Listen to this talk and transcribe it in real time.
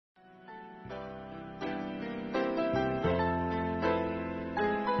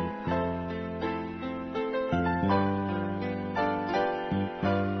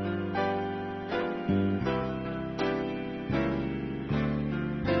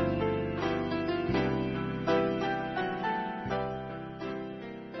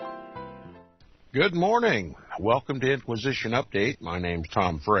Good morning. Welcome to Inquisition Update. My name's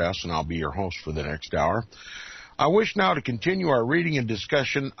Tom Fress, and I'll be your host for the next hour. I wish now to continue our reading and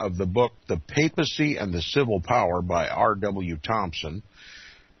discussion of the book, The Papacy and the Civil Power by R.W. Thompson.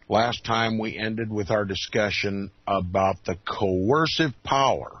 Last time we ended with our discussion about the coercive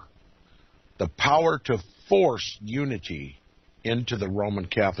power, the power to force unity into the Roman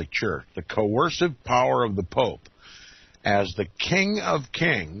Catholic Church, the coercive power of the Pope. As the King of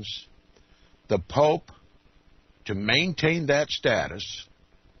Kings, the Pope, to maintain that status,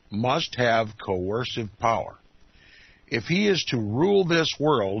 must have coercive power. If he is to rule this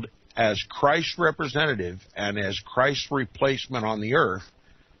world as Christ's representative and as Christ's replacement on the earth,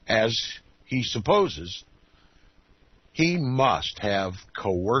 as he supposes, he must have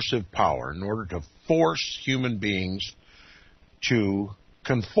coercive power in order to force human beings to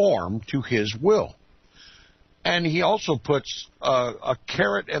conform to his will. And he also puts a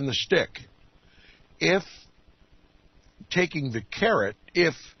carrot and the stick. If, taking the carrot,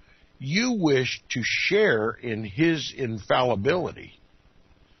 if you wish to share in his infallibility,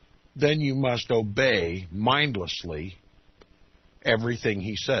 then you must obey mindlessly everything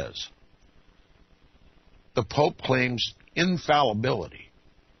he says. The Pope claims infallibility.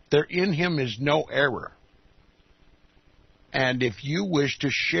 There in him is no error. And if you wish to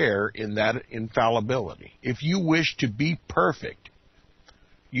share in that infallibility, if you wish to be perfect,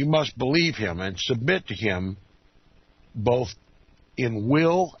 you must believe him and submit to him both in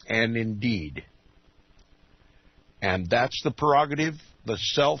will and in deed. And that's the prerogative, the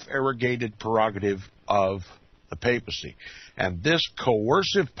self-arrogated prerogative of the papacy. And this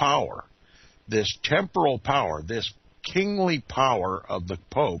coercive power, this temporal power, this kingly power of the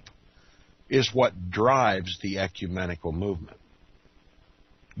Pope is what drives the ecumenical movement.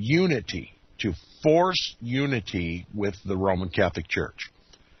 Unity, to force unity with the Roman Catholic Church.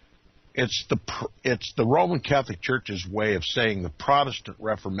 It's the Roman Catholic Church's way of saying the Protestant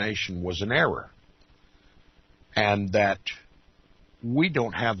Reformation was an error, and that we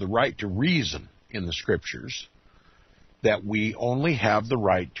don't have the right to reason in the Scriptures, that we only have the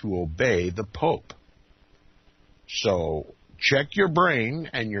right to obey the Pope. So check your brain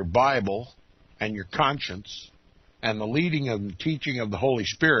and your Bible and your conscience and the leading and teaching of the Holy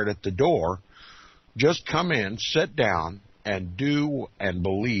Spirit at the door. Just come in, sit down, and do and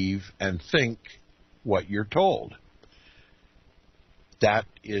believe and think what you're told. That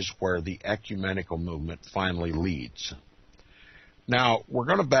is where the ecumenical movement finally leads. Now, we're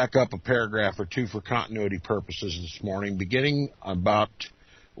going to back up a paragraph or two for continuity purposes this morning, beginning about,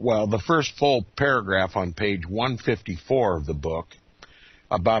 the first full paragraph on page 154 of the book,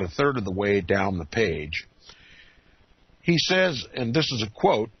 about a third of the way down the page. He says, and this is a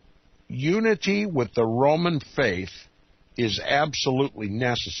quote, "Unity with the Roman faith is absolutely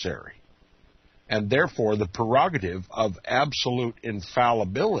necessary, and therefore the prerogative of absolute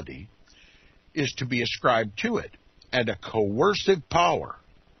infallibility is to be ascribed to it, and a coercive power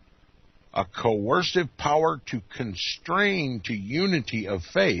to constrain to unity of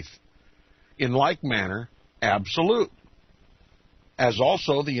faith, in like manner, absolute, as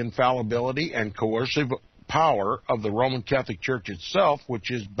also the infallibility and coercive power of the Roman Catholic Church itself,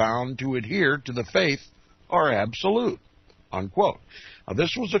 which is bound to adhere to the faith, are absolute." Unquote. Now,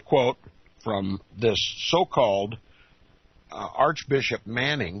 this was a quote from this so-called Archbishop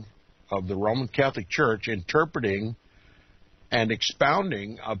Manning of the Roman Catholic Church, interpreting and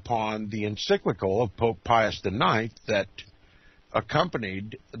expounding upon the encyclical of Pope Pius IX that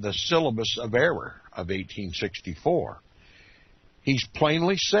accompanied the Syllabus of Error of 1864. He's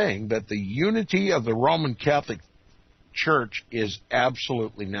plainly saying that the unity of the Roman Catholic Church is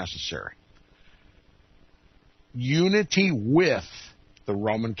absolutely necessary. Unity with the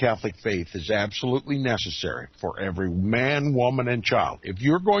Roman Catholic faith is absolutely necessary for every man, woman, and child. If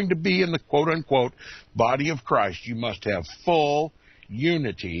you're going to be in the quote-unquote body of Christ, you must have full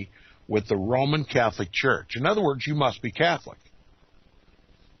unity with the Roman Catholic Church. In other words, you must be Catholic.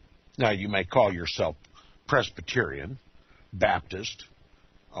 Now, you may call yourself Presbyterian, Baptist,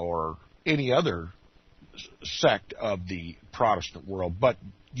 or any other sect of the Protestant world, but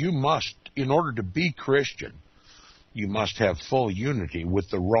you must, in order to be Christian, you must have full unity with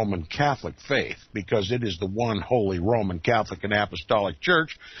the Roman Catholic faith, because it is the one holy Roman Catholic and Apostolic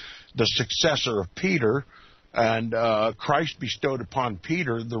Church, the successor of Peter, and Christ bestowed upon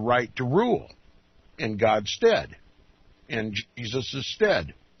Peter the right to rule in God's stead, in Jesus'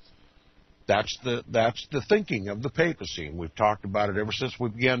 stead. That's the thinking of the papacy, and we've talked about it ever since we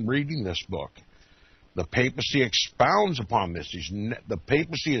began reading this book. The papacy expounds upon this. The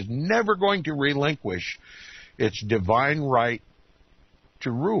papacy is never going to relinquish its divine right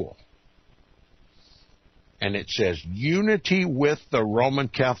to rule. And it says, unity with the Roman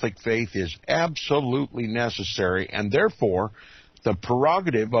Catholic faith is absolutely necessary, and therefore the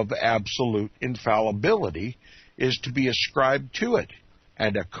prerogative of absolute infallibility is to be ascribed to it,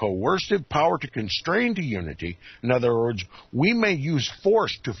 and a coercive power to constrain to unity. In other words, we may use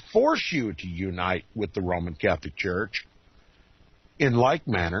force to force you to unite with the Roman Catholic Church, in like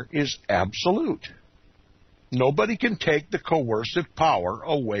manner, is absolute. Nobody can take the coercive power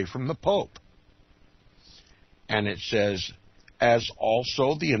away from the Pope. And it says, as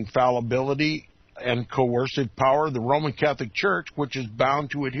also the infallibility and coercive power of the Roman Catholic Church, which is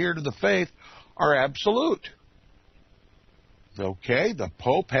bound to adhere to the faith, are absolute. Okay, the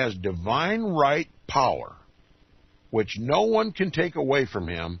Pope has divine right power, which no one can take away from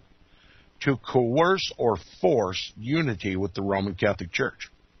him, to coerce or force unity with the Roman Catholic Church.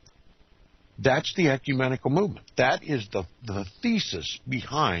 That's the ecumenical movement. That is the thesis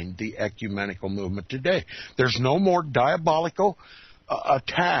behind the ecumenical movement today. There's no more diabolical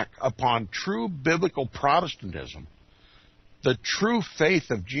attack upon true biblical Protestantism, the true faith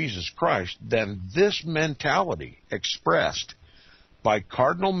of Jesus Christ, than this mentality expressed by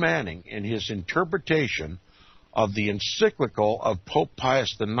Cardinal Manning in his interpretation of the encyclical of Pope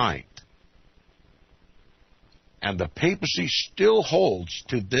Pius IX. And the papacy still holds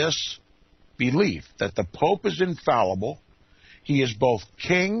to this belief that the Pope is infallible. He is both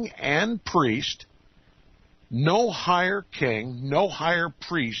king and priest. No higher king, no higher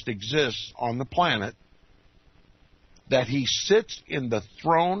priest exists on the planet. That he sits in the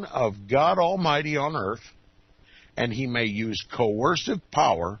throne of God Almighty on earth, and he may use coercive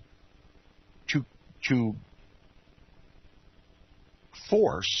power to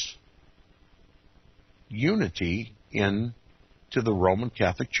force unity into the Roman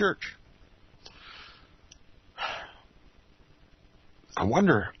Catholic Church. I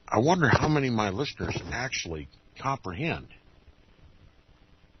wonder how many of my listeners actually comprehend,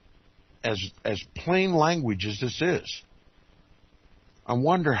 as plain language as this is. I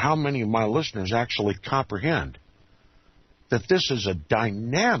wonder how many of my listeners actually comprehend that this is a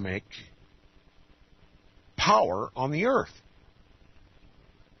dynamic power on the earth.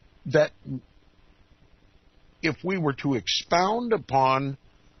 That if we were to expound upon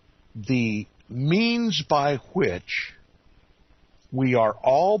the means by which we are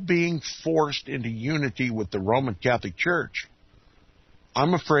all being forced into unity with the Roman Catholic Church,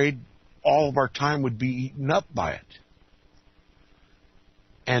 I'm afraid all of our time would be eaten up by it.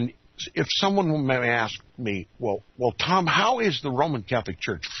 And if someone may ask me, well, Tom, how is the Roman Catholic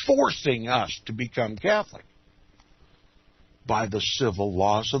Church forcing us to become Catholic? By the civil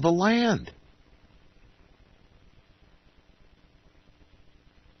laws of the land.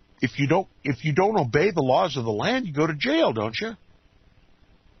 If you don't obey the laws of the land, you go to jail, don't you?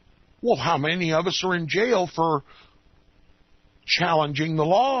 Well, how many of us are in jail for challenging the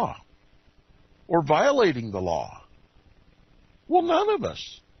law or violating the law? Well, none of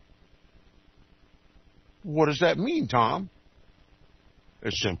us. What does that mean, Tom?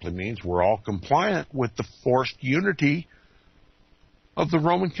 It simply means we're all compliant with the forced unity of the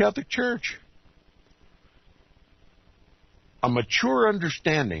Roman Catholic Church. A mature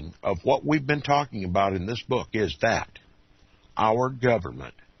understanding of what we've been talking about in this book is that our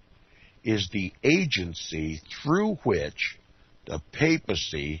government is the agency through which the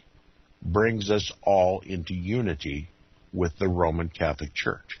papacy brings us all into unity with the Roman Catholic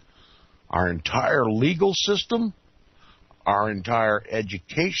Church. Our entire legal system, our entire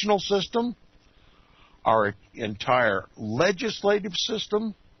educational system, our entire legislative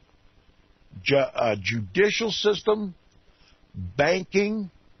system, judicial system, banking,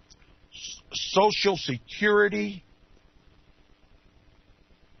 social security,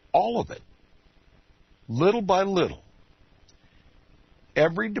 all of it, little by little,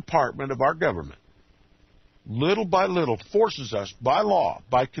 every department of our government, little by little, forces us by law,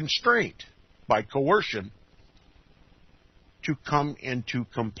 by constraint, by coercion, to come into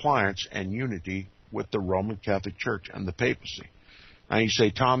compliance and unity with the Roman Catholic Church and the papacy. Now you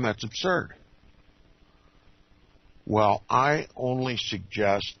say, Tom, that's absurd. Well, I only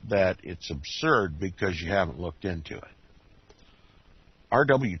suggest that it's absurd because you haven't looked into it.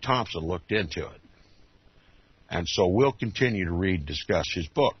 R.W. Thompson looked into it. And so we'll continue to read and discuss his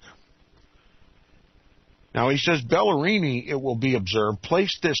book. Now he says, Bellarmine, it will be observed,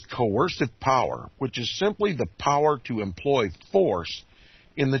 placed this coercive power, which is simply the power to employ force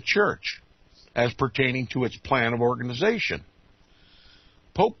in the church, as pertaining to its plan of organization.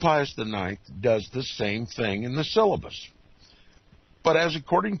 Pope Pius IX does the same thing in the syllabus. But as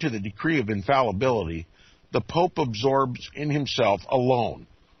according to the decree of infallibility, the Pope absorbs in himself alone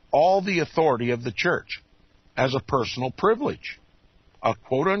all the authority of the church, as a personal privilege, a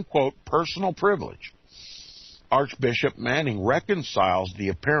quote-unquote personal privilege. Archbishop Manning reconciles the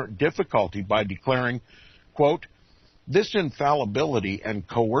apparent difficulty by declaring, quote, "This infallibility and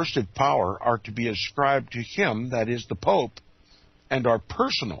coercive power are to be ascribed to him, that is the Pope, and are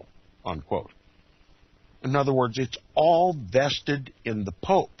personal," unquote. In other words, it's all vested in the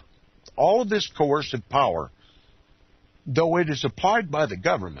Pope. All of this coercive power, though it is applied by the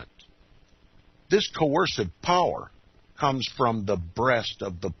government, this coercive power comes from the breast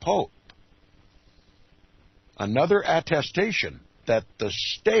of the Pope. Another attestation that the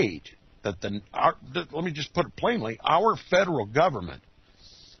state, let me just put it plainly, our federal government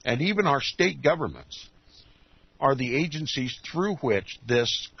and even our state governments are the agencies through which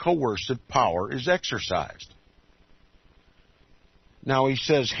this coercive power is exercised. Now he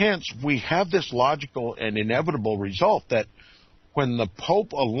says, hence, we have this logical and inevitable result that when the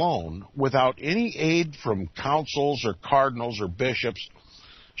Pope alone, without any aid from councils or cardinals or bishops,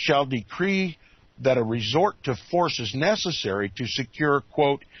 shall decree that a resort to force is necessary to secure,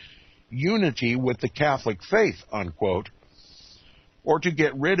 quote, unity with the Catholic faith, unquote, or to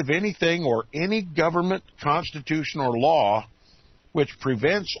get rid of anything or any government, constitution, or law which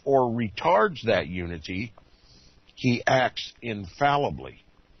prevents or retards that unity, he acts infallibly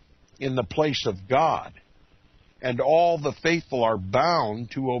in the place of God, and all the faithful are bound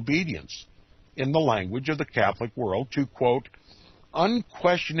to obedience, in the language of the Catholic world, to, quote,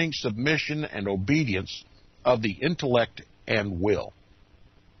 unquestioning submission and obedience of the intellect and will.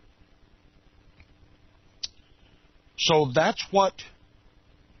 So that's what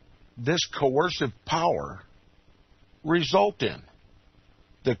this coercive power result in.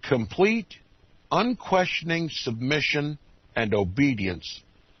 The complete, unquestioning submission and obedience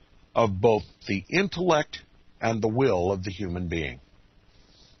of both the intellect and the will of the human being.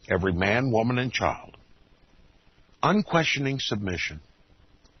 Every man, woman, and child. Unquestioning submission.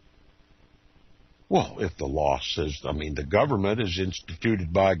 Well, if the law says, the government is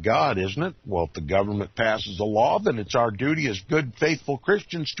instituted by God, isn't it? Well, if the government passes a law, then it's our duty as good, faithful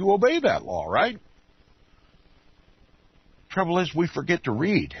Christians to obey that law, right? Trouble is, we forget to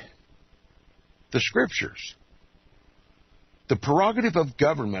read the Scriptures. The prerogative of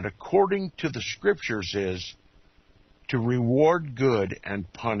government, according to the Scriptures, is to reward good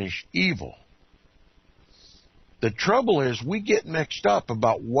and punish evil. The trouble is we get mixed up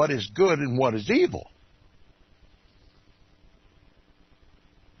about what is good and what is evil.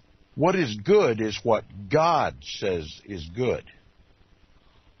 What is good is what God says is good.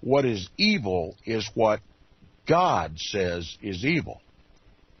 What is evil is what God says is evil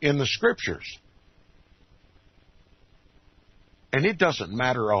in the Scriptures. And it doesn't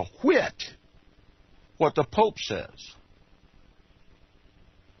matter a whit what the Pope says.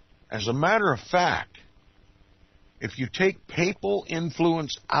 As a matter of fact, if you take papal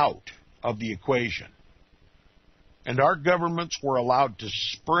influence out of the equation, and our governments were allowed to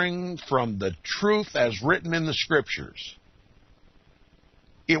spring from the truth as written in the Scriptures,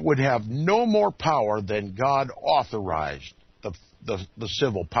 it would have no more power than God authorized the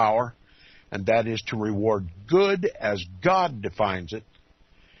civil power, and that is to reward good as God defines it,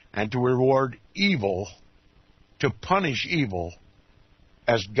 and to reward evil, to punish evil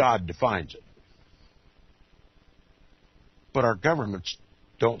as God defines it. But our governments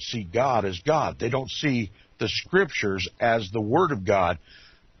don't see God as God. They don't see the Scriptures as the Word of God.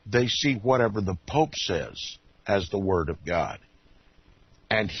 They see whatever the Pope says as the Word of God.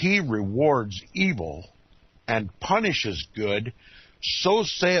 And he rewards evil and punishes good. So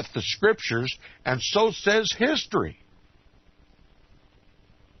saith the Scriptures, and so says history.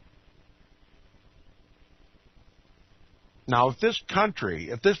 Now, if this country,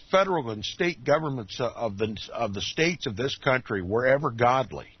 if this federal and state governments of the states of this country were ever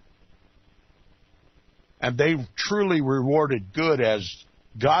godly, and they truly rewarded good as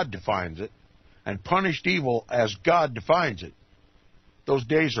God defines it, and punished evil as God defines it, those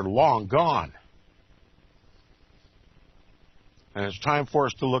days are long gone. And it's time for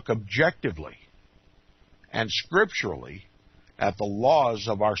us to look objectively and scripturally at the laws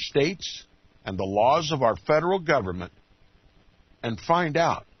of our states and the laws of our federal government, and find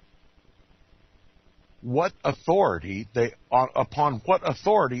out what authority upon what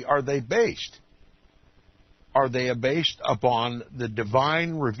authority are they based? Are they based upon the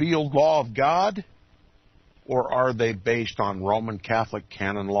divine revealed law of God, or are they based on Roman Catholic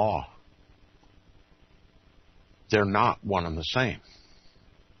canon law? They're not one and the same.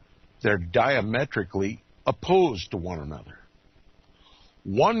 They're diametrically opposed to one another.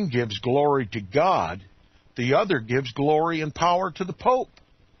 One gives glory to God, the other gives glory and power to the Pope.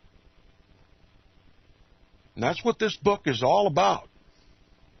 And that's what this book is all about.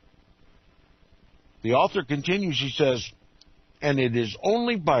 The author continues, he says, and it is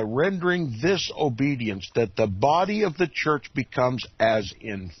only by rendering this obedience that the body of the church becomes as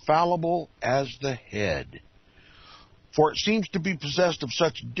infallible as the head. For it seems to be possessed of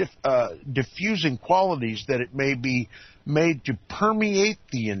such diffusing qualities that it may be made to permeate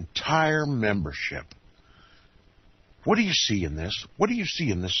the entire membership. What do you see in this? What do you see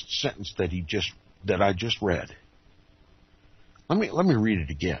in this sentence that I just read? Let me read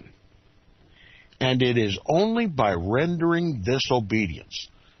it again. And it is only by rendering this obedience,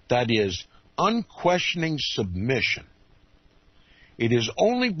 that is, unquestioning submission. It is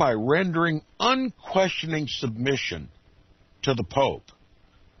only by rendering unquestioning submission to the Pope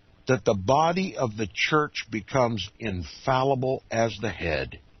that the body of the church becomes infallible as the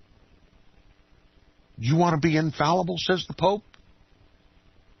head. You want to be infallible, says the Pope?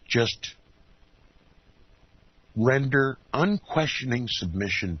 Just render unquestioning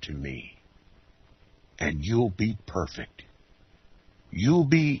submission to me, and you'll be perfect. You'll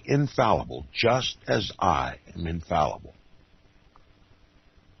be infallible, just as I am infallible.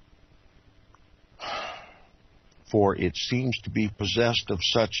 For it seems to be possessed of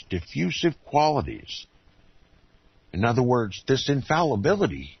such diffusive qualities. In other words, this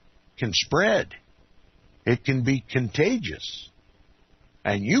infallibility can spread. It can be contagious.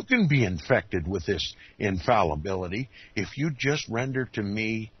 And you can be infected with this infallibility if you just render to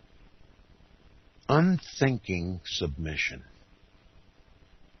me unthinking submission.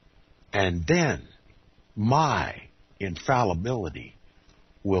 And then my infallibility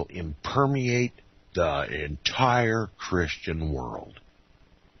will impermeate the entire Christian world.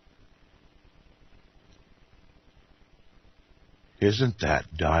 Isn't that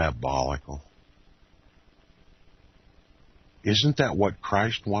diabolical? Isn't that what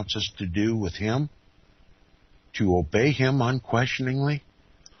Christ wants us to do with Him? To obey Him unquestioningly?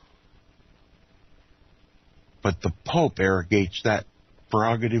 But the Pope arrogates that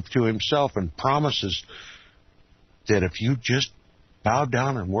prerogative to himself and promises that if you just bow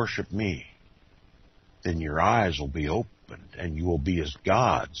down and worship me, then your eyes will be opened and you will be as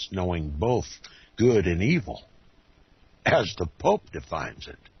gods, knowing both good and evil, as the Pope defines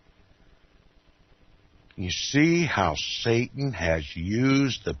it. You see how Satan has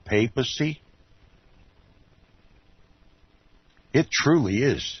used the papacy? It truly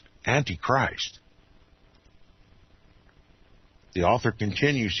is Antichrist. The author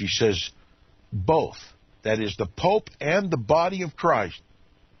continues, he says, both, that is the Pope and the body of Christ,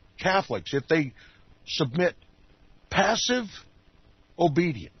 Catholics, if they submit passive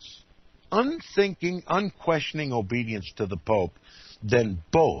obedience, unthinking, unquestioning obedience to the Pope, then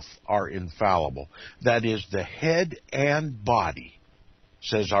both are infallible. That is the head and body,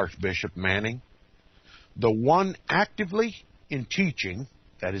 says Archbishop Manning. The one actively in teaching,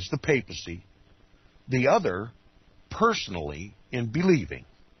 that is the papacy, the other personally in believing.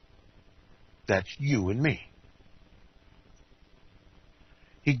 That's you and me.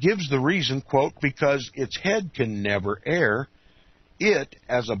 He gives the reason, quote, because its head can never err, it,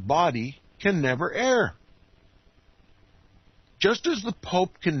 as a body, can never err. Just as the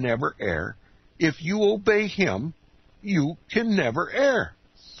Pope can never err, if you obey him, you can never err.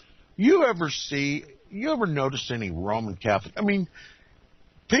 You ever notice any Roman Catholic? I mean,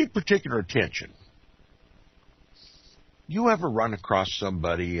 pay particular attention. You ever run across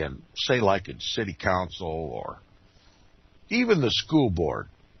somebody and say like in city council or even the school board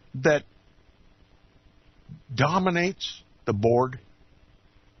that dominates the board?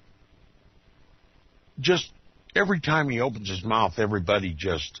 Just every time he opens his mouth, everybody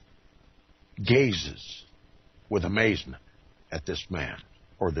just gazes with amazement at this man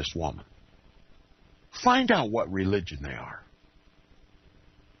or this woman. Find out what religion they are.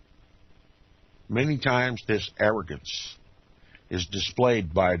 Many times this arrogance is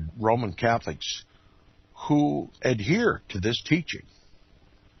displayed by Roman Catholics who adhere to this teaching,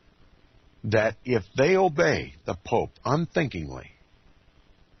 that if they obey the Pope unthinkingly,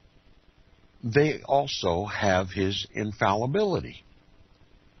 they also have his infallibility.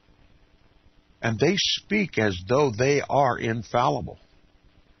 And they speak as though they are infallible.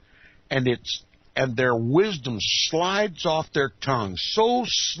 And their wisdom slides off their tongue so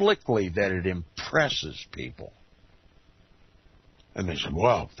slickly that it impresses people. And they say,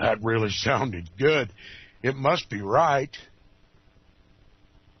 well, that really sounded good. It must be right.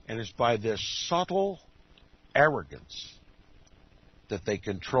 And it's by this subtle arrogance that they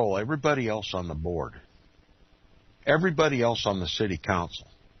control everybody else on the board, everybody else on the city council,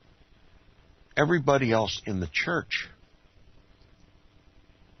 everybody else in the church.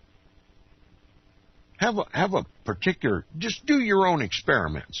 Have a particular, just do your own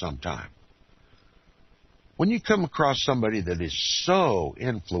experiment sometime. When you come across somebody that is so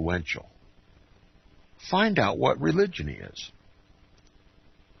influential, find out what religion he is.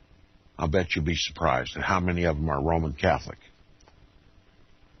 I'll bet you'll be surprised at how many of them are Roman Catholic.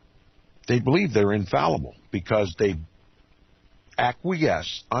 They believe they're infallible because they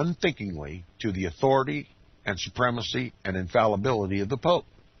acquiesce unthinkingly to the authority and supremacy and infallibility of the Pope.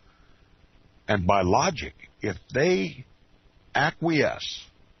 And by logic, if they acquiesce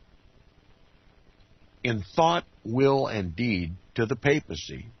in thought, will, and deed to the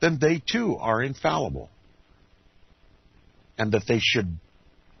papacy, then they too are infallible. And that they should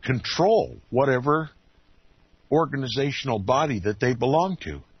control whatever organizational body that they belong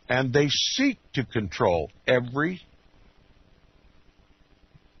to. And they seek to control every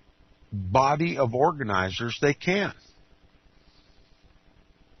body of organizers they can.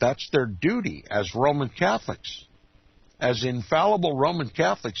 That's their duty as Roman Catholics. As infallible Roman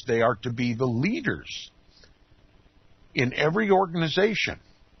Catholics, they are to be the leaders in every organization,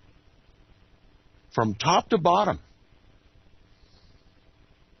 from top to bottom.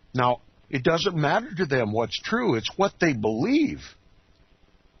 Now, it doesn't matter to them what's true, it's what they believe.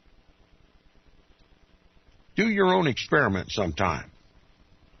 Do your own experiment sometime.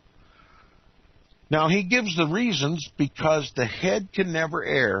 Now, he gives the reasons because the head can never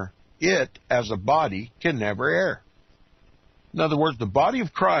err. It, as a body, can never err. In other words, the body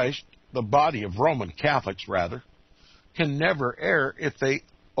of Christ, the body of Roman Catholics, rather, can never err if they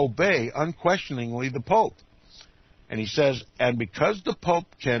obey unquestioningly the Pope. And he says, and because the Pope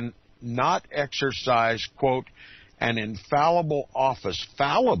can not exercise, quote, an infallible office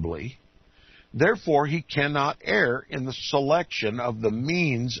fallibly, therefore he cannot err in the selection of the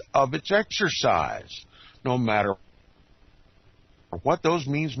means of its exercise, no matter what those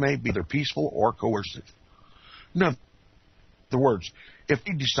means may be, either peaceful or coercive. In other words, if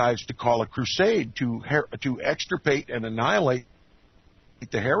he decides to call a crusade to extirpate and annihilate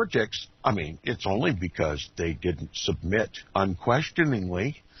the heretics, I mean, it's only because they didn't submit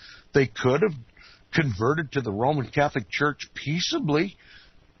unquestioningly. They could have converted to the Roman Catholic Church peaceably.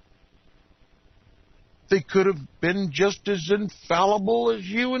 They could have been just as infallible as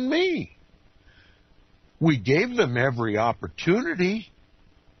you and me. We gave them every opportunity,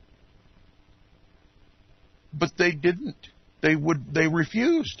 but they didn't. They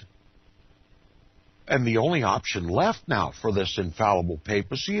refused. And the only option left now for this infallible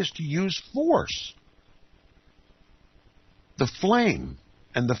papacy is to use force. The flame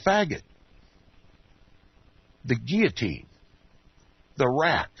and the faggot, the guillotine, the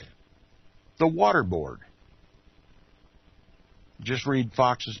rack, the waterboard. Just read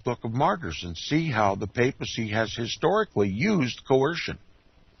Fox's Book of Martyrs and see how the papacy has historically used coercion.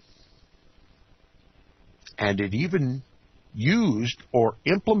 And it even used or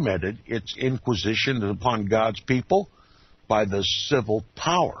implemented its inquisition upon God's people by the civil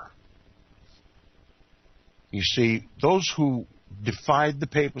power. You see, those who defied the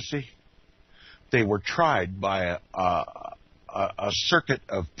papacy, they were tried by a circuit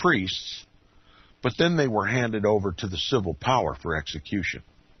of priests, but then they were handed over to the civil power for execution.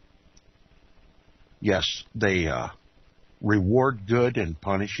 Yes, they reward good and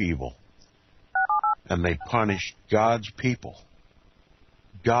punish evil. And they punish God's people,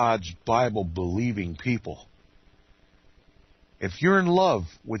 God's Bible-believing people. If you're in love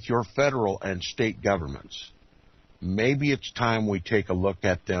with your federal and state governments, maybe it's time we take a look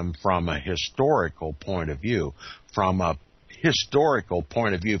at them from a historical point of view, from a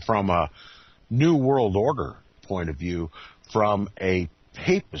New World Order point of view, from a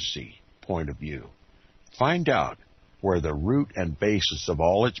papacy point of view. Find out where the root and basis of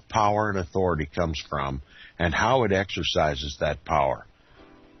all its power and authority comes from and how it exercises that power.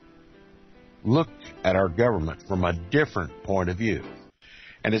 Look at our government from a different point of view.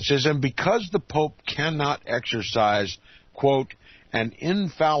 And it says, and because the Pope cannot exercise, quote, an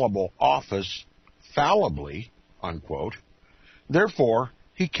infallible office fallibly, unquote, therefore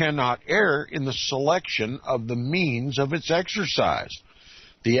he cannot err in the selection of the means of its exercise.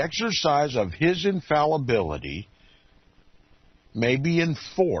 The exercise of his infallibility may be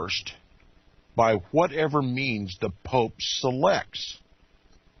enforced by whatever means the Pope selects.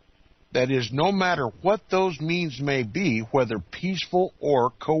 That is, no matter what those means may be, whether peaceful or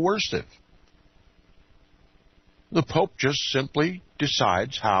coercive. The Pope just simply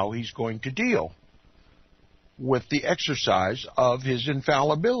decides how he's going to deal with the exercise of his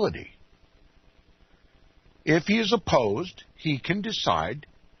infallibility. If he is opposed, he can decide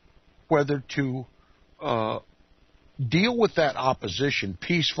whether to deal with that opposition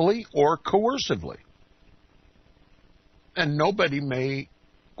peacefully or coercively. and nobody may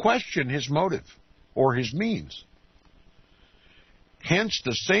question his motive or his means. Hence,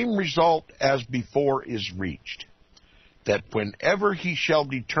 the same result as before is reached, that whenever he shall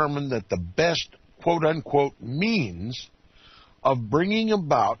determine that the best, quote-unquote, means of bringing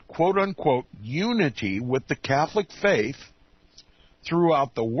about, quote-unquote, unity with the Catholic faith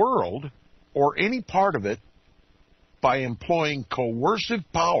throughout the world, or any part of it, by employing coercive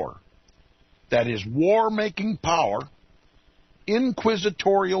power, that is, war-making power,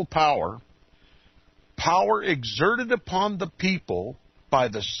 inquisitorial power, power exerted upon the people by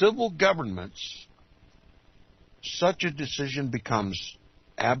the civil governments, such a decision becomes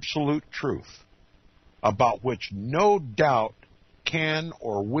absolute truth, about which no doubt can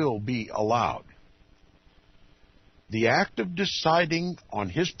or will be allowed. The act of deciding on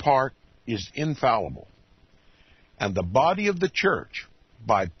his part is infallible, and the body of the church,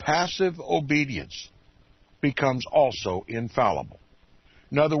 by passive obedience, becomes also infallible.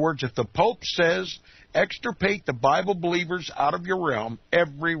 In other words, if the Pope says, extirpate the Bible believers out of your realm,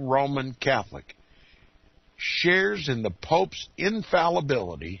 every Roman Catholic shares in the Pope's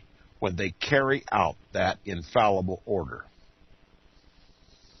infallibility when they carry out that infallible order.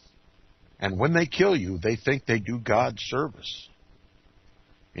 And when they kill you, they think they do God's service.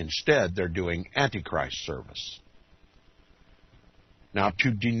 Instead, they're doing Antichrist service. Now,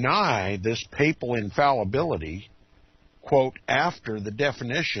 to deny this papal infallibility, quote, after the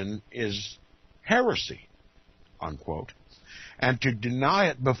definition is heresy, unquote, and to deny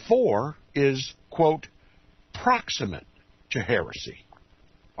it before is, quote, proximate to heresy,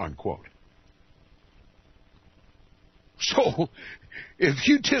 unquote. So, if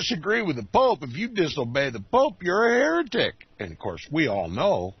you disagree with the Pope, if you disobey the Pope, you're a heretic. And, of course, we all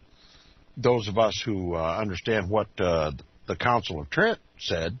know, those of us who understand what the Council of Trent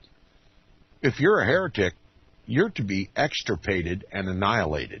said, if you're a heretic, you're to be extirpated and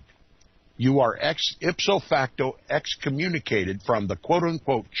annihilated. You are ipso facto excommunicated from the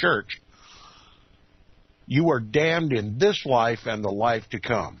quote-unquote church. You are damned in this life and the life to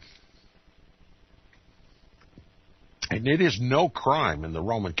come. And it is no crime in the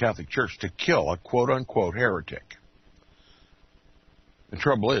Roman Catholic Church to kill a quote-unquote heretic. The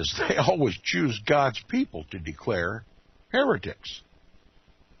trouble is, they always choose God's people to declare heretics.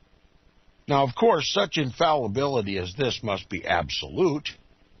 Now, of course, such infallibility as this must be absolute.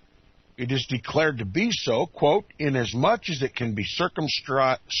 It is declared to be so, quote, inasmuch as it can be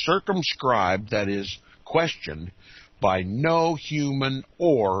circumscribed, that is, questioned, by no human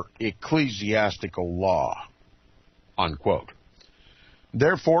or ecclesiastical law, unquote.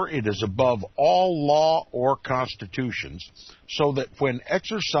 Therefore, it is above all law or constitutions, so that when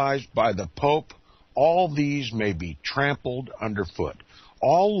exercised by the Pope, all these may be trampled underfoot.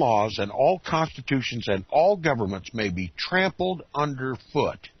 All laws and all constitutions and all governments may be trampled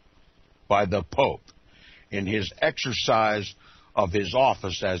underfoot by the Pope in his exercise of his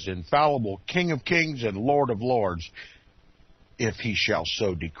office as infallible King of Kings and Lord of Lords, if he shall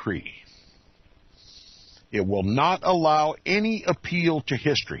so decree. It will not allow any appeal to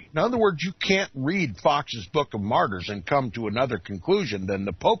history. In other words, you can't read Fox's Book of Martyrs and come to another conclusion than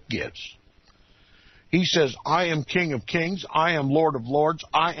the Pope gives. He says, I am King of Kings, I am Lord of Lords,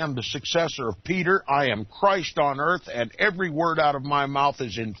 I am the successor of Peter, I am Christ on earth, and every word out of my mouth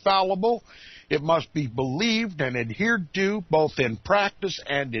is infallible. It must be believed and adhered to, both in practice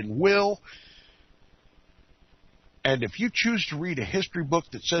and in will. And if you choose to read a history book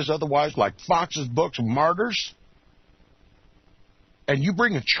that says otherwise, like Fox's Books of Martyrs, and you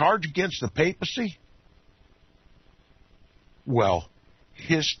bring a charge against the papacy, well,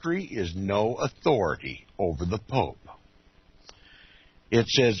 history is no authority over the Pope. It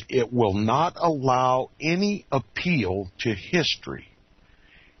says it will not allow any appeal to history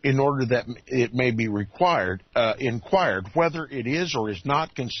in order that it may be inquired whether it is or is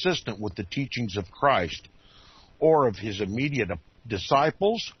not consistent with the teachings of Christ or of his immediate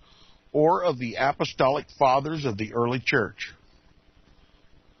disciples or of the apostolic fathers of the early church.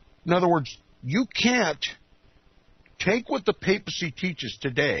 In other words, you can't take what the papacy teaches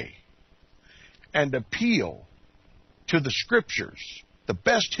today and appeal to the scriptures, the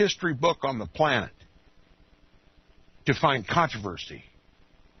best history book on the planet, to find controversy.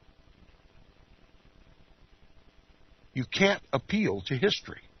 You can't appeal to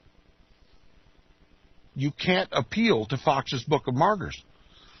history. You can't appeal to Fox's Book of Martyrs.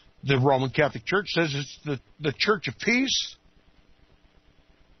 The Roman Catholic Church says it's the Church of Peace.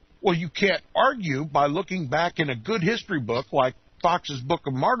 Well, you can't argue by looking back in a good history book like Fox's Book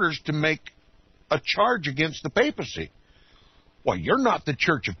of Martyrs to make a charge against the papacy. Well, you're not the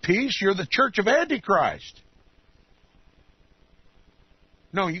Church of Peace, you're the Church of Antichrist.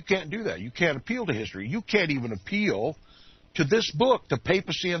 No, you can't do that. You can't appeal to history. You can't even appeal to this book, The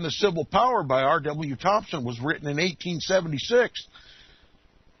Papacy and the Civil Power by R.W. Thompson, was written in 1876.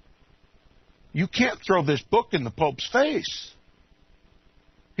 You can't throw this book in the Pope's face.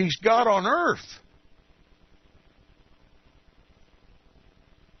 He's God on earth.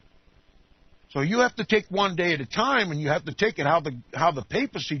 So you have to take one day at a time, and you have to take it how the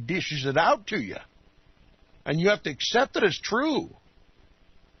papacy dishes it out to you. And you have to accept it as true.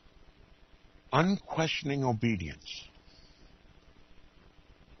 Unquestioning obedience.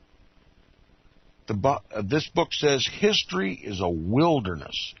 This book says history is a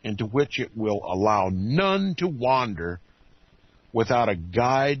wilderness into which it will allow none to wander without a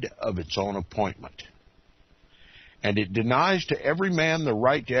guide of its own appointment. And it denies to every man the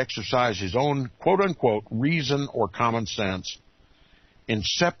right to exercise his own, quote-unquote, reason or common sense in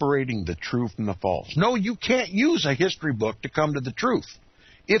separating the true from the false. No, you can't use a history book to come to the truth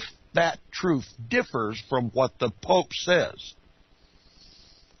if that truth differs from what the Pope says.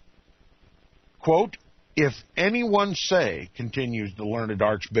 Quote, if anyone say, continues the learned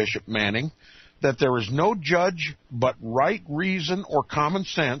Archbishop Manning, that there is no judge but right reason or common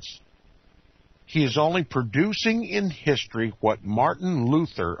sense, he is only producing in history what Martin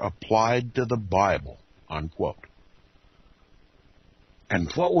Luther applied to the Bible, unquote.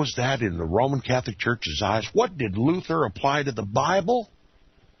 And what was that in the Roman Catholic Church's eyes? What did Luther apply to the Bible?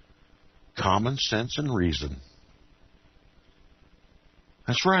 Common sense and reason.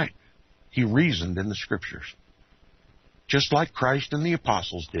 That's right. He reasoned in the Scriptures, just like Christ and the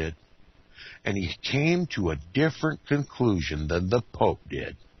apostles did. And he came to a different conclusion than the Pope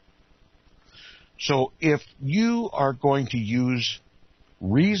did. So if you are going to use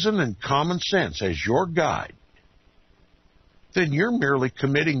reason and common sense as your guide, then you're merely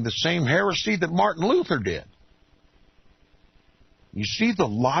committing the same heresy that Martin Luther did. You see the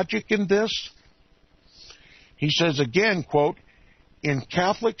logic in this? He says again, quote, in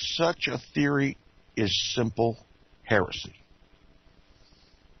Catholics such a theory is simple heresy.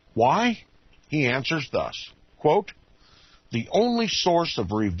 Why? He answers thus, quote, the only source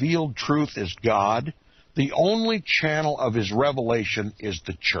of revealed truth is God. The only channel of his revelation is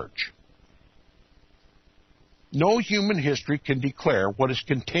the Church. No human history can declare what is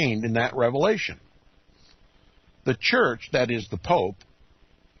contained in that revelation. The Church, that is the Pope,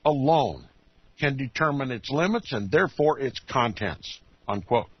 alone can determine its limits and therefore its contents,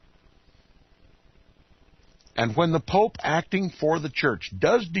 unquote. And when the Pope, acting for the Church,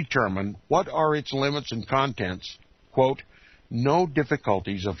 does determine what are its limits and contents, quote, no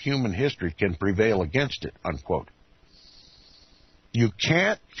difficulties of human history can prevail against it, unquote. You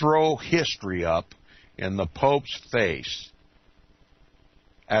can't throw history up in the Pope's face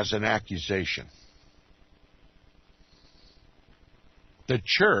as an accusation. The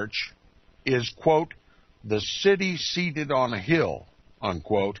Church is, quote, the city seated on a hill,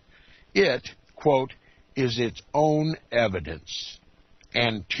 unquote. It, quote, is its own evidence,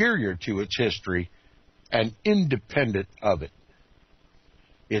 anterior to its history and independent of it.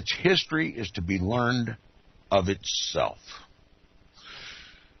 Its history is to be learned of itself.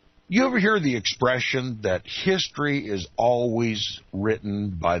 You ever hear the expression that history is always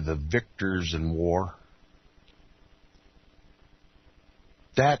written by the victors in war?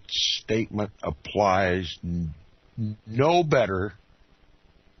 That statement applies no better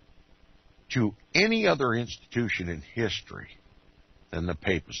to any other institution in history than the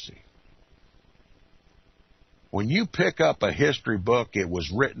papacy. When you pick up a history book, it was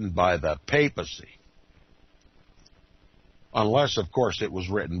written by the papacy. Unless, of course, it was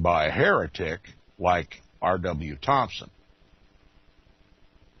written by a heretic like R.W. Thompson.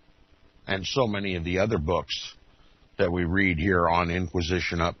 And so many of the other books that we read here on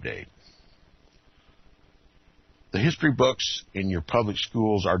Inquisition Update. The history books in your public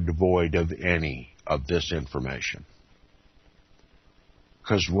schools are devoid of any of this information,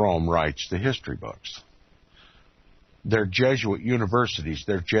 because Rome writes the history books. Their Jesuit universities,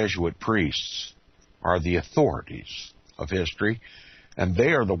 their Jesuit priests are the authorities of history, and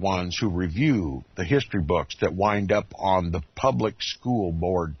they are the ones who review the history books that wind up on the public school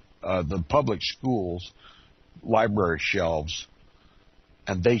board, the public schools library shelves,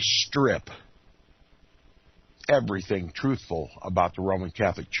 and they strip everything truthful about the Roman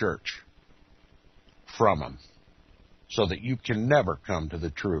Catholic Church from them, so that you can never come to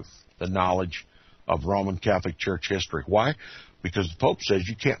the truth, the knowledge of Roman Catholic Church history. Why? Because the Pope says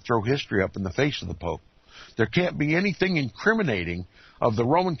you can't throw history up in the face of the Pope. There can't be anything incriminating of the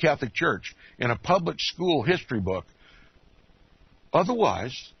Roman Catholic Church in a public school history book.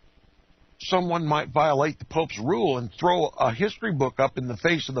 Otherwise, someone might violate the Pope's rule and throw a history book up in the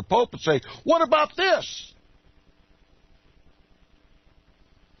face of the Pope and say, "What about this?"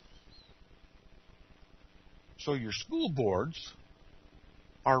 So your school boards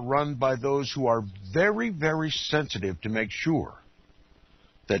are run by those who are very, very sensitive to make sure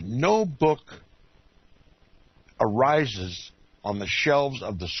that no book arises on the shelves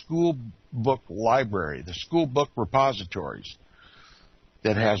of the school book library, the school book repositories,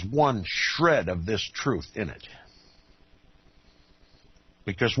 that has one shred of this truth in it.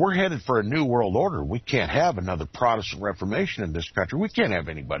 Because we're headed for a new world order. We can't have another Protestant Reformation in this country. We can't have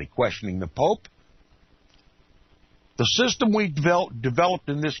anybody questioning the Pope. The system we developed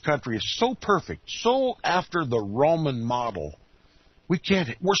in this country is so perfect, so after the Roman model.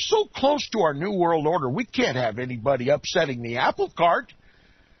 We're so close to our new world order, we can't have anybody upsetting the apple cart.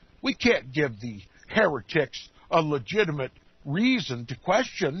 We can't give the heretics a legitimate reason to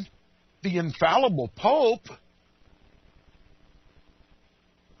question the infallible Pope.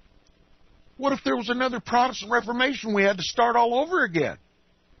 What if there was another Protestant Reformation? We had to start all over again.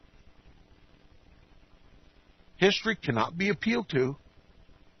 History cannot be appealed to.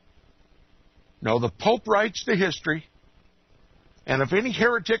 No, the Pope writes the history. And if any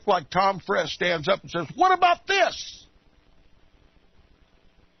heretic like Tom Friess stands up and says, "What about this?"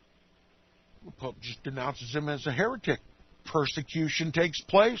 the Pope just denounces him as a heretic. Persecution takes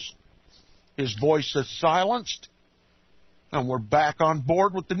place. His voice is silenced. And we're back on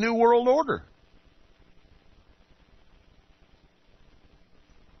board with the New World Order.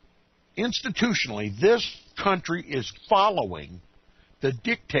 Institutionally, this country is following the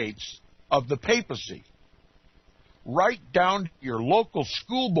dictates of the papacy. Right down to your local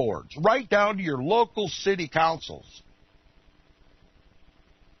school boards, right down to your local city councils,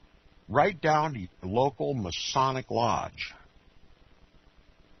 right down to your local Masonic lodge.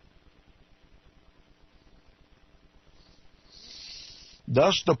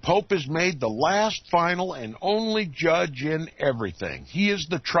 Thus, the Pope is made the last, final, and only judge in everything. He is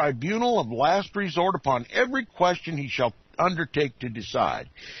the tribunal of last resort upon every question he shall undertake to decide.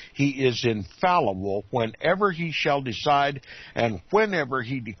 He is infallible whenever he shall decide and whenever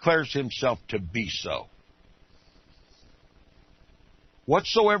he declares himself to be so.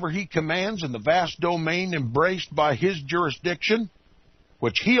 Whatsoever he commands in the vast domain embraced by his jurisdiction,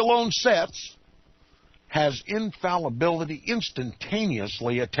 which he alone sets, has infallibility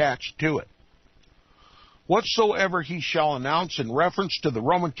instantaneously attached to it. Whatsoever he shall announce in reference to the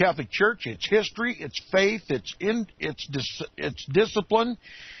Roman Catholic Church, its history, its faith, its discipline,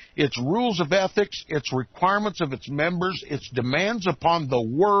 its rules of ethics, its requirements of its members, its demands upon the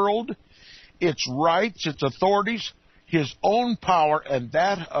world, its rights, its authorities, his own power, and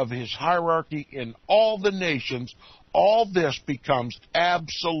that of his hierarchy in all the nations, all this becomes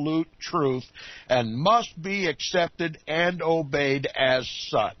absolute truth and must be accepted and obeyed as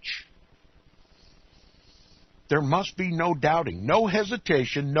such. There must be no doubting, no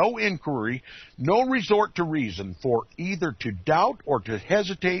hesitation, no inquiry, no resort to reason, for either to doubt or to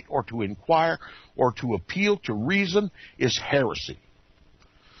hesitate or to inquire or to appeal to reason is heresy.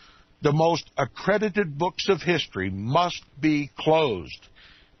 The most accredited books of history must be closed.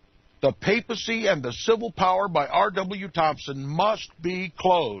 The Papacy and the Civil Power by R.W. Thompson must be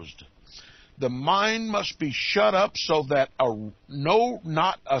closed. The mind must be shut up so that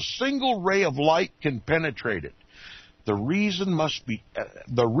not a single ray of light can penetrate it. The reason must be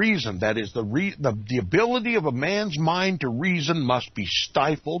the ability of a man's mind to reason must be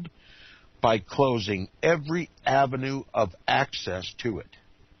stifled by closing every avenue of access to it.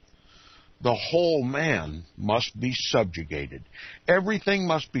 The whole man must be subjugated. Everything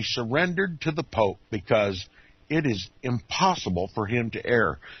must be surrendered to the Pope because it is impossible for him to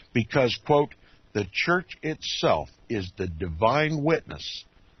err. Because, quote, the Church itself is the divine witness,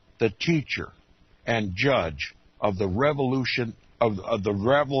 the teacher, and judge of the revelation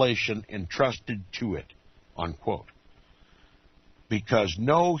entrusted to it, unquote. Because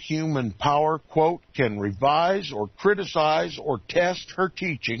no human power, quote, can revise or criticize or test her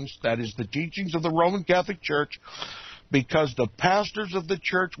teachings, that is the teachings of the Roman Catholic Church, because the pastors of the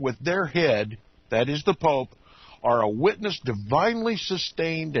Church with their head, that is the Pope, are a witness divinely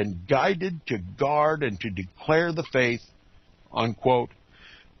sustained and guided to guard and to declare the faith, unquote,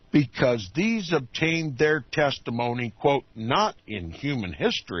 because these obtained their testimony, quote, not in human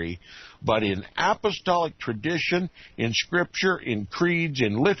history, but in apostolic tradition, in Scripture, in creeds,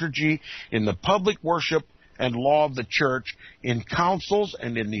 in liturgy, in the public worship and law of the Church, in councils,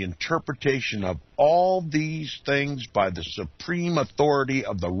 and in the interpretation of all these things by the supreme authority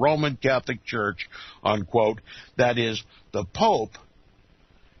of the Roman Catholic Church, unquote, that is, the Pope,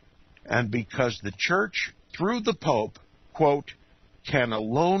 and because the church, through the Pope, quote, can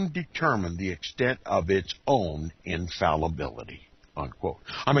alone determine the extent of its own infallibility, unquote.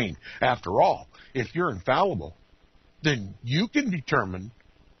 I mean, after all, if you're infallible, then you can determine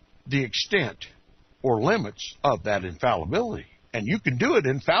the extent or limits of that infallibility. And you can do it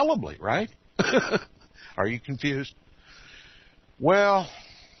infallibly, right? Are you confused? Well,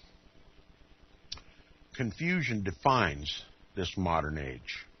 confusion defines this modern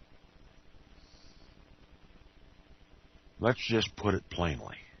age. Let's just put it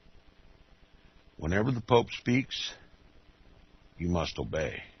plainly. Whenever the Pope speaks, you must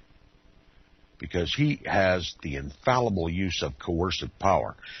obey, because he has the infallible use of coercive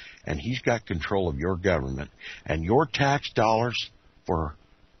power, and he's got control of your government, and your tax dollars for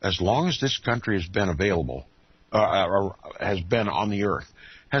as long as this country has been available, or has been on the earth,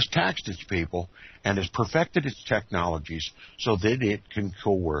 has taxed its people and has perfected its technologies so that it can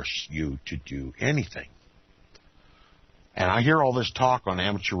coerce you to do anything. And I hear all this talk on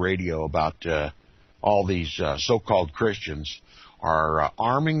amateur radio about all these so-called Christians are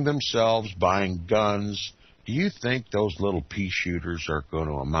arming themselves, buying guns. Do you think those little pea shooters are going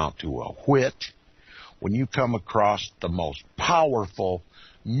to amount to a whit when you come across the most powerful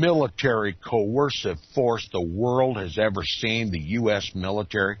military coercive force the world has ever seen, the U.S.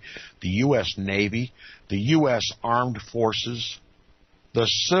 military, the U.S. Navy, the U.S. Armed Forces, the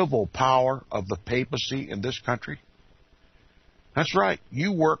civil power of the papacy in this country? That's right.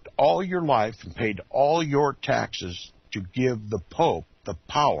 You worked all your life and paid all your taxes to give the Pope the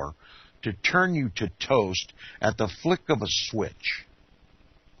power to turn you to toast at the flick of a switch,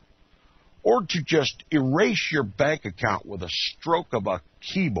 or to just erase your bank account with a stroke of a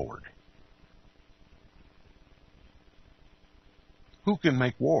keyboard. Who can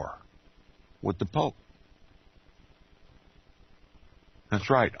make war with the Pope? That's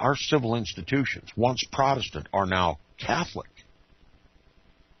right. Our civil institutions, once Protestant, are now Catholic.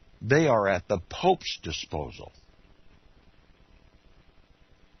 They are at the Pope's disposal.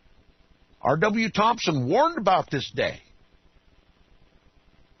 R.W. Thompson warned about this day.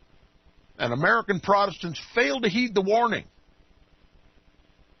 And American Protestants failed to heed the warning.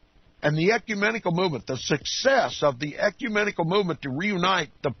 And the ecumenical movement, the success of the ecumenical movement to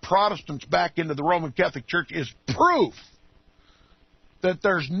reunite the Protestants back into the Roman Catholic Church is proof that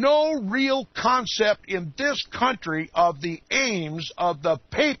there's no real concept in this country of the aims of the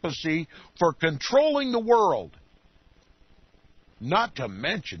papacy for controlling the world. Not to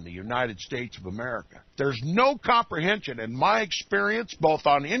mention the United States of America. There's no comprehension, in my experience, both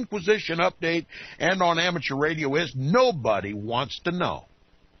on Inquisition Update and on amateur radio, is nobody wants to know.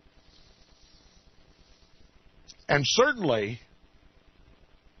 And certainly,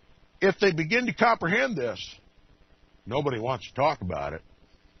 if they begin to comprehend this, nobody wants to talk about it.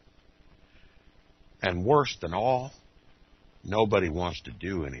 And worse than all, nobody wants to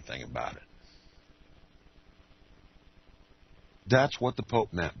do anything about it. That's what the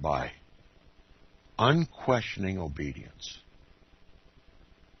Pope meant by unquestioning obedience.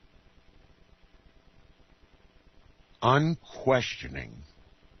 Unquestioning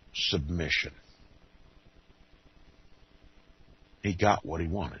submission. He got what he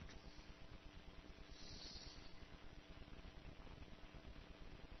wanted.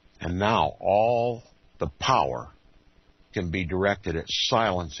 And now all the power can be directed at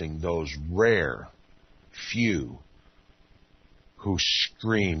silencing those rare few who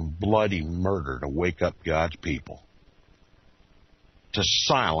scream bloody murder to wake up God's people, to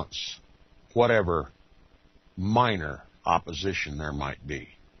silence whatever minor opposition there might be.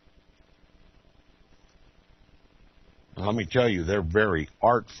 And let me tell you, they're very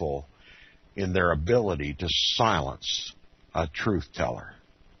artful in their ability to silence a truth teller.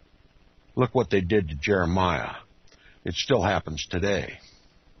 Look what they did to Jeremiah. It still happens today.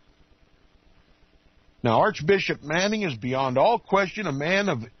 Now, Archbishop Manning is beyond all question a man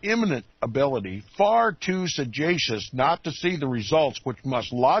of eminent ability, far too sagacious not to see the results which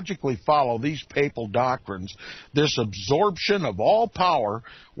must logically follow these papal doctrines, this absorption of all power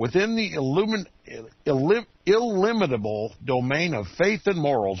within the illimitable domain of faith and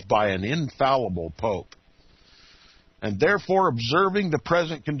morals by an infallible pope. And therefore, observing the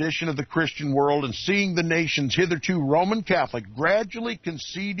present condition of the Christian world and seeing the nations hitherto Roman Catholic gradually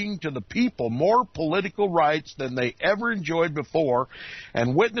conceding to the people more political rights than they ever enjoyed before,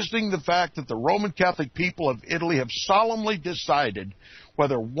 and witnessing the fact that the Roman Catholic people of Italy have solemnly decided,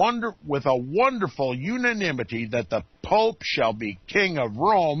 with a wonderful unanimity, that the Pope shall be King of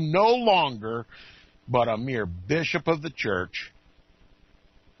Rome no longer, but a mere bishop of the Church,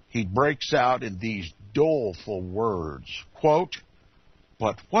 he breaks out in these doleful words, quote,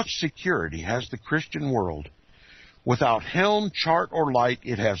 But what security has the Christian world? Without helm, chart, or light,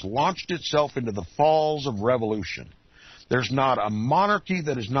 it has launched itself into the falls of revolution. There's not a monarchy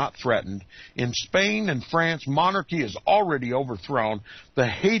that is not threatened. In Spain and France, monarchy is already overthrown. The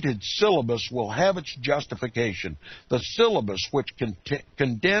hated syllabus will have its justification. The syllabus which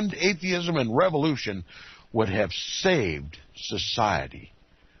condemned atheism and revolution would have saved society.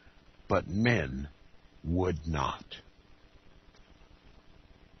 But men would not.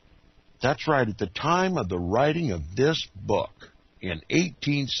 That's right. At the time of the writing of this book in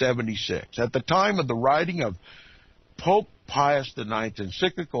 1876, at the time of the writing of Pope Pius IX's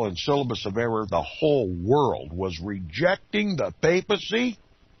encyclical and syllabus of error, the whole world was rejecting the papacy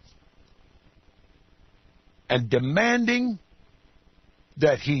and demanding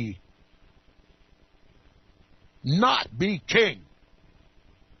that he not be king.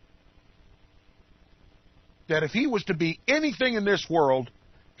 That if he was to be anything in this world,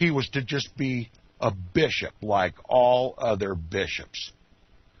 he was to just be a bishop like all other bishops.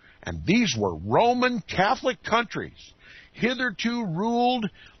 And these were Roman Catholic countries, hitherto ruled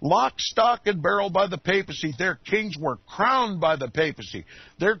lock, stock, and barrel by the papacy. Their kings were crowned by the papacy.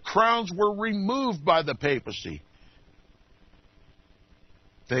 Their crowns were removed by the papacy.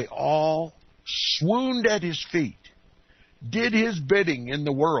 They all swooned at his feet, did his bidding in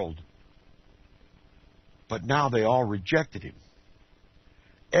the world. But now they all rejected him.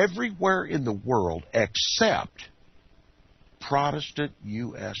 Everywhere in the world except Protestant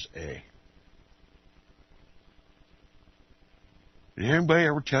USA. Did anybody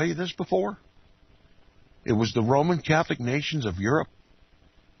ever tell you this before? It was the Roman Catholic nations of Europe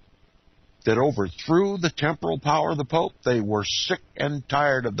that overthrew the temporal power of the Pope. They were sick and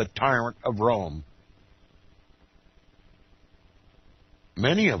tired of the tyrant of Rome.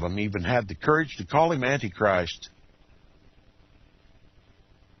 Many of them even had the courage to call him Antichrist.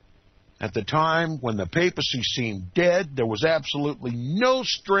 At the time when the papacy seemed dead, there was absolutely no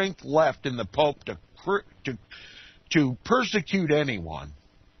strength left in the Pope to persecute anyone.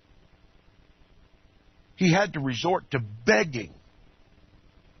 He had to resort to begging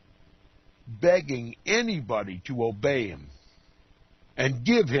anybody to obey him and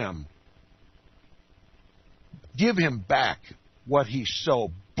give him back what he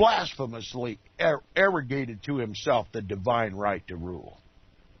so blasphemously arrogated to himself, the divine right to rule.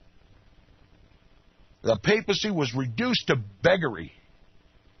 The papacy was reduced to beggary.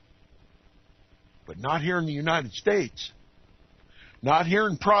 But not here in the United States. Not here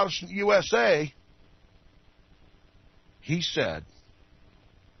in Protestant USA. He said,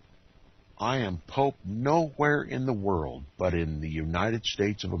 I am Pope nowhere in the world but in the United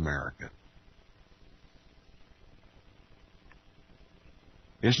States of America.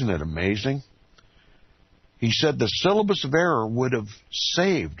 Isn't it amazing? He said the syllabus of error would have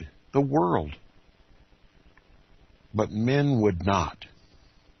saved the world. But men would not.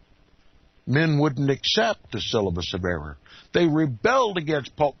 Men wouldn't accept the syllabus of error. They rebelled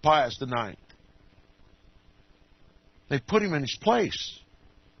against Pope Pius IX. They put him in his place.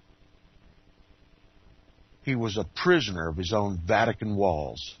 He was a prisoner of his own Vatican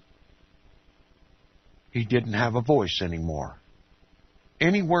walls. He didn't have a voice anymore.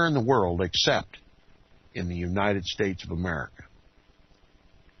 Anywhere in the world except in the United States of America.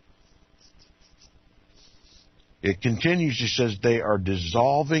 It continues, he says, they are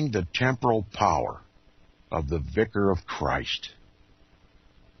dissolving the temporal power of the Vicar of Christ.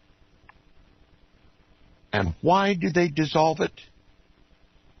 And why do they dissolve it?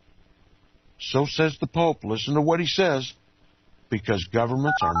 So says the Pope. Listen to what he says. Because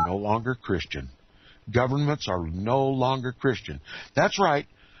governments are no longer Christian. Governments are no longer Christian. That's right.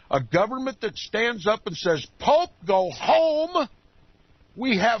 A government that stands up and says, Pope, go home.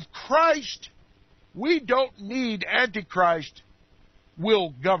 We have Christ. We don't need Antichrist.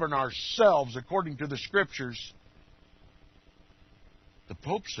 We'll govern ourselves according to the Scriptures. The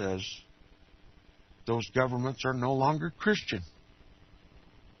Pope says those governments are no longer Christian.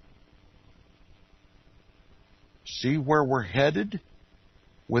 See where we're headed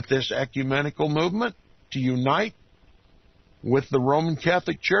with this ecumenical movement to unite with the Roman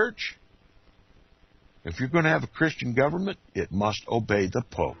Catholic Church? If you're going to have a Christian government, it must obey the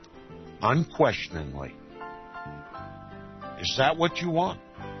Pope. Unquestioningly. Is that what you want?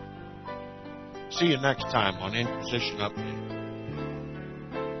 See you next time on Inquisition Update.